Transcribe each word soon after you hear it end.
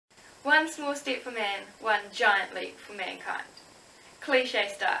One small step for man, one giant leap for mankind.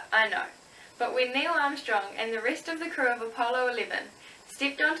 Cliché start, I know. But when Neil Armstrong and the rest of the crew of Apollo 11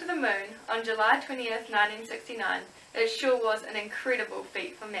 stepped onto the moon on July 20th, 1969, it sure was an incredible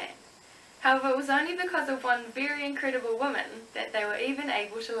feat for man. However, it was only because of one very incredible woman that they were even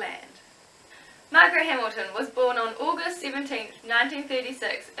able to land. Margaret Hamilton was born on August 17,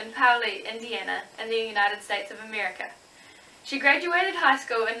 1936 in Paoli, Indiana, in the United States of America. She graduated high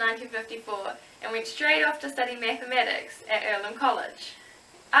school in 1954 and went straight off to study mathematics at Earlham College.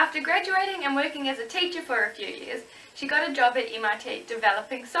 After graduating and working as a teacher for a few years, she got a job at MIT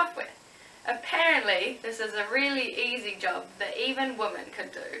developing software. Apparently, this is a really easy job that even women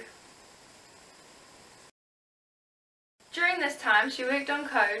could do. During this time, she worked on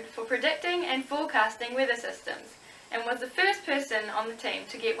code for predicting and forecasting weather systems, and was the first person on the team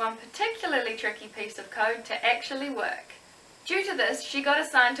to get one particularly tricky piece of code to actually work. Due to this, she got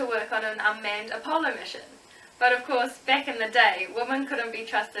assigned to work on an unmanned Apollo mission. But of course, back in the day, women couldn't be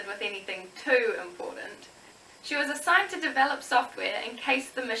trusted with anything too important. She was assigned to develop software in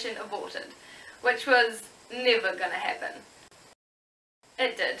case the mission aborted, which was never gonna happen.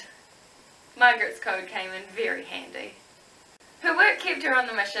 It did. Margaret's code came in very handy. Her work kept her on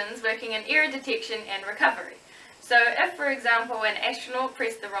the missions, working in error detection and recovery. So if, for example, an astronaut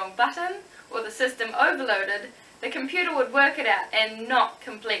pressed the wrong button, or the system overloaded, the computer would work it out and not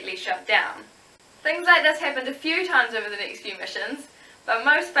completely shut down. Things like this happened a few times over the next few missions, but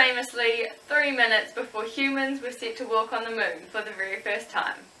most famously 3 minutes before humans were set to walk on the moon for the very first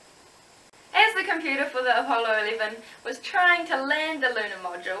time. As the computer for the Apollo 11 was trying to land the lunar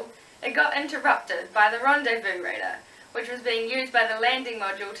module, it got interrupted by the rendezvous radar, which was being used by the landing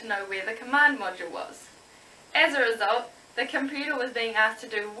module to know where the command module was. As a result, the computer was being asked to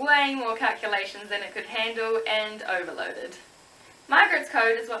do way more calculations than it could handle and overloaded. Margaret's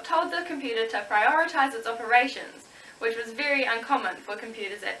code is what told the computer to prioritize its operations, which was very uncommon for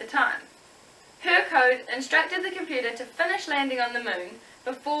computers at the time. Her code instructed the computer to finish landing on the moon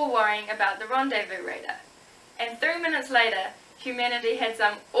before worrying about the rendezvous radar. And 3 minutes later, humanity had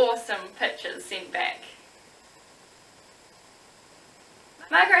some awesome pictures sent back.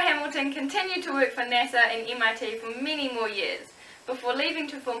 Margaret Hamilton continued to work for NASA and MIT for many more years, before leaving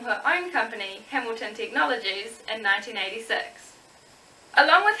to form her own company, Hamilton Technologies, in 1986.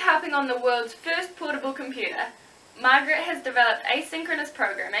 Along with helping on the world's first portable computer, Margaret has developed asynchronous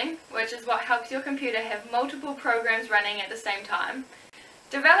programming, which is what helps your computer have multiple programs running at the same time,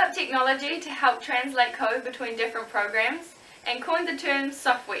 developed technology to help translate code between different programs, and coined the term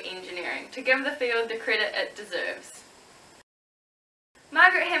software engineering to give the field the credit it deserves.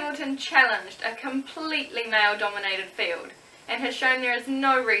 Margaret Hamilton challenged a completely male-dominated field, and has shown there is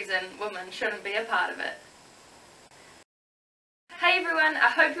no reason women shouldn't be a part of it. Hey everyone, I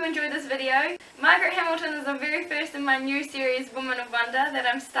hope you enjoyed this video. Margaret Hamilton is the very first in my new series, Women of Wonder, that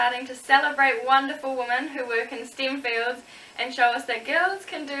I'm starting to celebrate wonderful women who work in STEM fields and show us that girls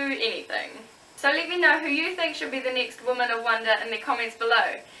can do anything. So let me know who you think should be the next Woman of Wonder in the comments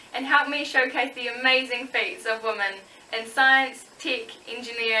below, and help me showcase the amazing feats of women in science, tech,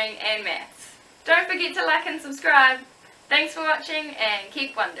 engineering and maths. Don't forget to like and subscribe. Thanks for watching and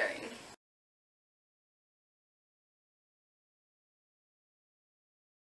keep wondering.